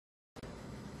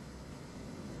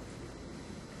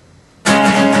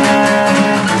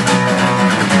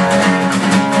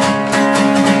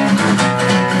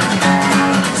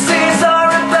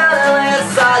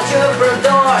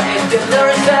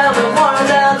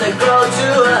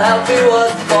coffee was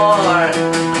born,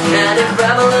 and if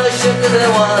revolution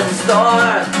there was in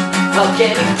store, how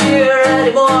can you fear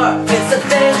anymore? It's a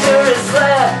dangerous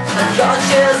land,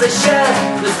 unconscious as shit.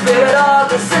 The spirit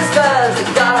of resistance, you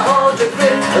gotta hold your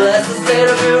grip. Unless the state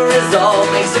of your resolve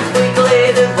makes you quickly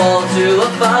devolve to a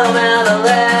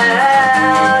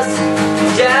fundamentalist.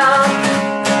 Yeah.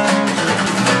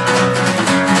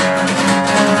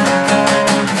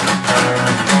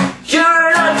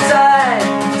 You're outside,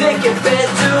 taking bed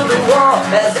to the wall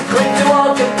as you cling to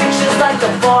all convictions like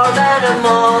a farm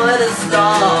animal in a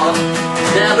stall.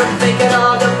 Never thinking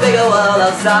of the bigger world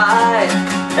outside.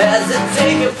 As it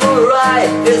take you for a ride,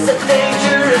 it's a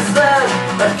dangerous land,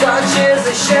 unconscious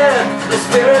as shit. The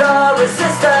spirit of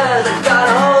resistance, I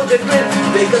gotta hold your grip,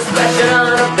 because passion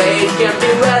on a page can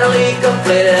be readily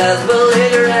completed as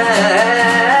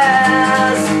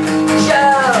belligerence.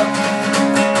 Yeah.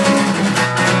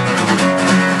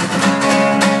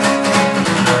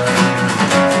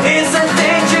 It's a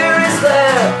dangerous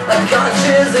land,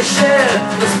 unconscious as shit.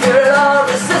 The spirit of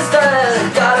resistance, I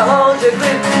gotta hold your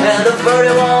grip, and the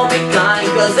burden won't be kind,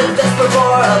 cause it's desperate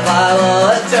for a viral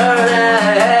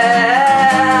eternity.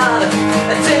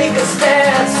 Take a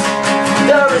stance,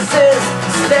 the resist,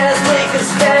 stance, take a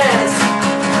stance.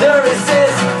 The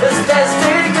resist, the stance,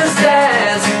 take a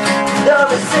stance. The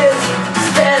resist,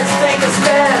 stance, take a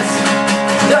stance.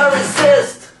 The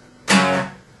resist,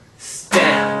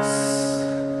 stance.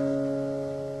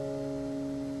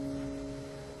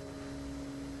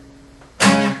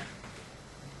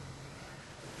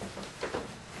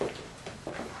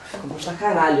 Ficou bom pra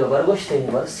caralho, agora eu gostei,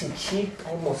 agora eu senti a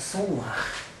emoção no ar.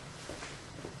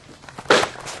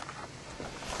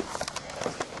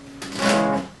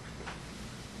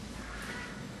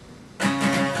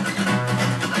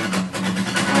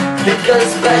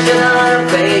 Because passion on a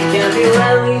page can be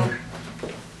rally